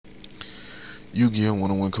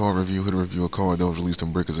YuGiOh101 card review. Here to review a card that was released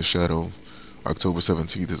in Breakers of Shadow. October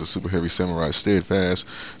 17th is a Superheavy Samurai Steadfast.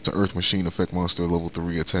 It's an Earth Machine effect monster, level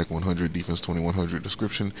 3, attack 100, defense 2100.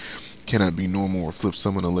 Description: cannot be normal or flip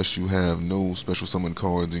summon unless you have no special summon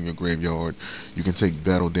cards in your graveyard. You can take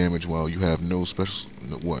battle damage while you have no special.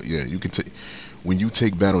 What? Yeah, you can take. When you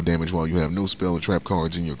take battle damage while you have no spell or trap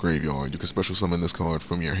cards in your graveyard, you can special summon this card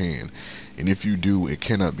from your hand. And if you do, it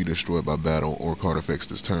cannot be destroyed by battle or card effects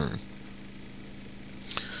this turn.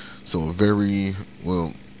 So a very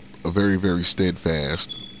very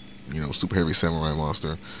steadfast, super heavy samurai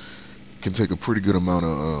monster. Can take a pretty good amount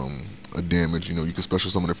of damage. You can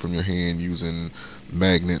special summon it from your hand using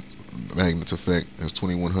magnet's effect. That's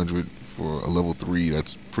 2100 for a level 3.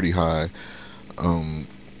 That's pretty high.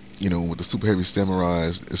 With the super heavy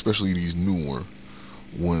samurais, especially these newer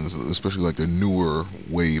ones, especially like the newer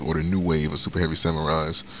wave or the new wave of super heavy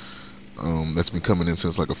samurais, that's been coming in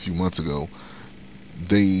since like a few months ago.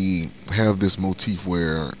 They have this motif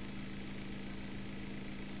where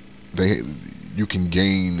you can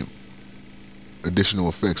gain additional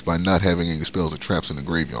effects by not having any spells or traps in the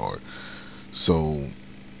graveyard. So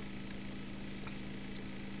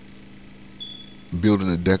building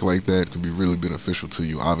a deck like that could be really beneficial to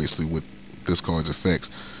you, obviously, with this card's effects.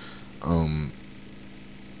 Not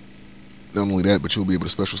only that, but you'll be able to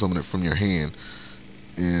special summon it from your hand,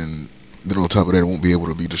 and then on top of that, it won't be able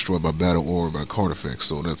to be destroyed by battle or by card effects.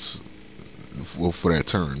 So that's, well, for that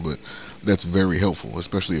turn. But that's very helpful,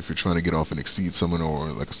 especially if you're trying to get off an exceed summon or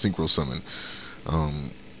like a synchro summon.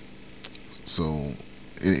 So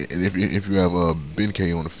if you have a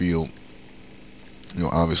Benkei on the field,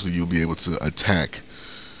 obviously you'll be able to attack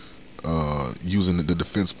using the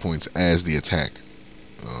defense points as the attack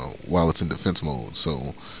while it's in defense mode.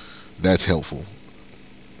 So that's helpful.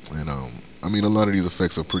 And I mean, a lot of these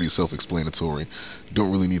effects are pretty self-explanatory.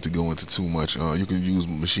 Don't really need to go into too much. You can use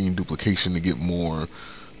machine duplication to get more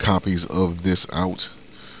copies of this out,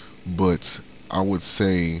 but I would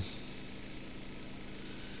say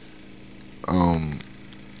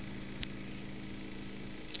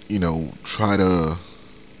try to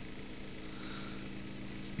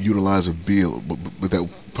utilize a build, but that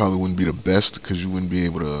probably wouldn't be the best, because you wouldn't be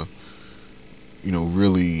able to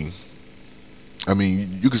really, I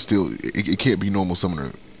mean, you could still, it can't be normal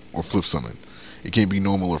summon or flip summon. It can't be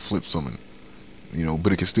normal or flip summon,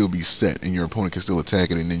 but it can still be set, and your opponent can still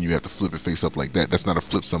attack it, and then you have to flip it face up like that. That's not a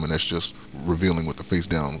flip summon. That's just revealing what the face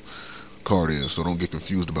down card is. So don't get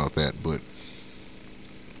confused about that. But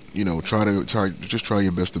try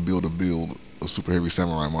your best to build a build of super heavy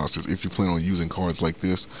samurai monsters if you plan on using cards like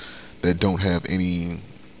this that don't have any.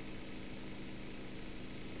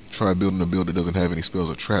 Try building a build that doesn't have any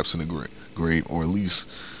spells or traps in the grave, or at least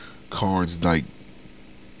cards like,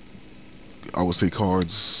 I would say,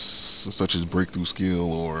 cards such as breakthrough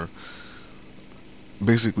skill, or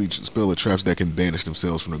basically spell or traps that can banish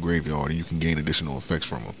themselves from the graveyard and you can gain additional effects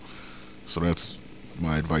from them. So that's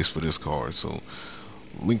my advice for this card. So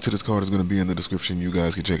link to this card is going to be in the description. You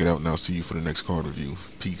guys can check it out, and I'll see you for the next card review.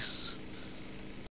 Peace.